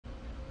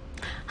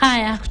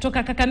Haya,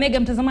 kutoka Kakamega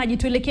mtazamaji,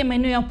 tuelekee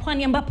maeneo ya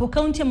Pwani ambapo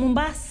kaunti ya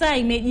Mombasa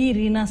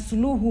imejiri na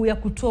suluhu ya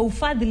kutoa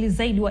ufadhili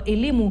zaidi wa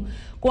elimu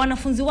kwa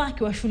wanafunzi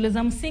wake wa shule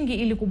za msingi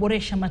ili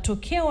kuboresha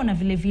matokeo na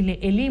vile vile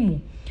elimu.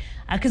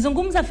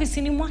 Akizungumza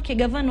afisini mwake,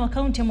 gavana wa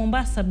kaunti ya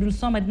Mombasa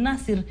Abdulswamad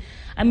Nasir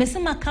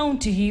amesema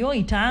kaunti hiyo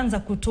itaanza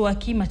kutoa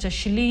kima cha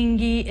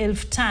shilingi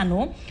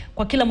 5,000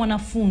 kwa kila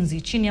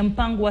mwanafunzi chini ya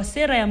mpango wa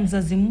sera ya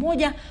mzazi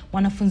mmoja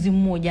mwanafunzi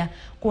mmoja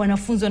kwa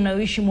wanafunzi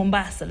wanaoishi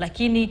Mombasa,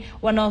 lakini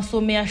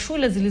wanaosomea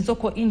shule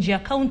zilizoko nje ya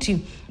kaunti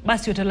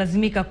basi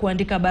watalazimika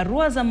kuandika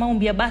barua za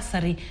maombi ya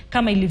basari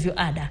kama ilivyo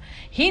ada.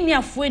 Hii ni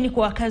afueni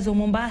kwa wakazi wa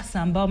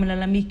Mombasa ambao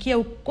wamelalamikia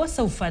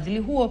kukosa ufadhili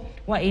huo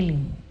wa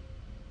elimu.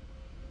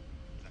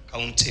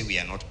 County, we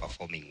are not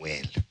performing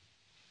well,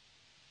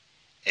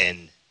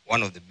 and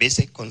one of the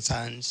basic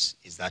concerns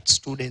is that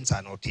students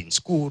are not in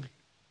school,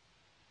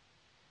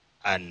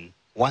 and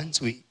once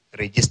we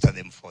register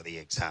them for the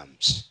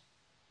exams,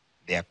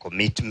 their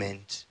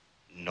commitment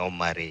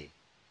normally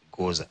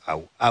goes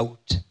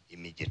out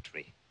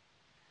immediately.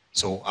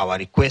 So our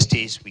request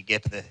is we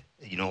get the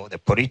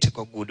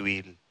political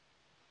goodwill,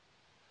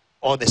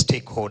 all the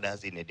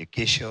stakeholders in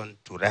education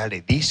to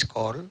rally this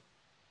call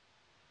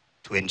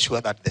to ensure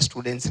that the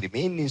students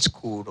remain in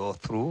school or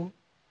through,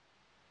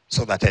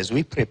 so that as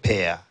we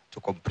prepare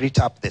to complete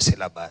up the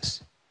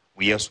syllabus,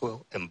 we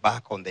also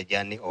embark on the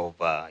journey of,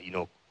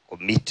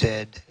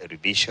 committed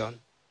revision,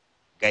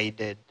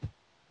 guided,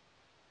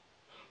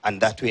 and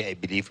that way I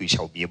believe we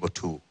shall be able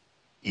to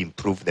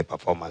improve the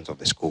performance of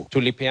the school.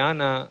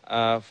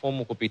 Tulipeana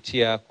fomu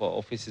kupitia kwa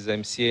ofisi za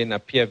MCA na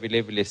pia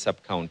vile vile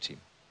sub-county.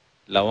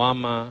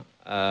 Lawama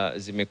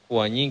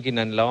zimekuwa nyingi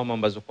na lawama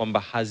ambazo kwamba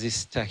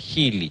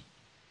hazistahili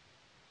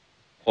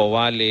kwa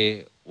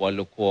wale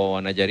walikuwa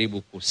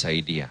wanajaribu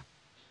kusaidia,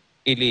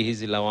 ili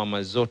hizi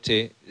lawama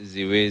zote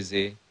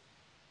ziweze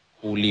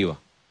kuuliwa.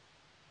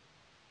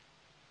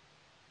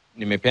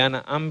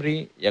 Nimepeana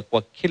amri ya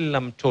kwa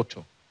kila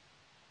mtoto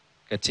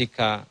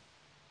katika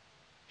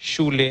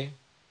shule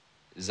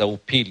za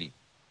upili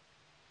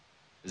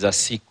za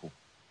siku,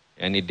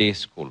 yani day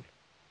school,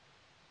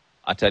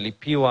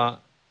 atalipiwa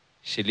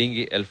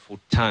shilingi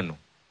 5,000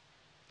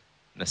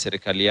 na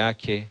serikali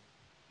yake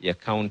ya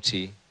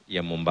kaunti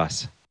ya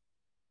Mombasa.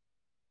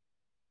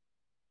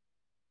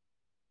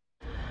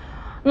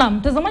 Na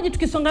mtazamaji,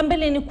 tukisonga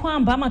mbele ni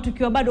kwamba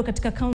tukiwa bado katika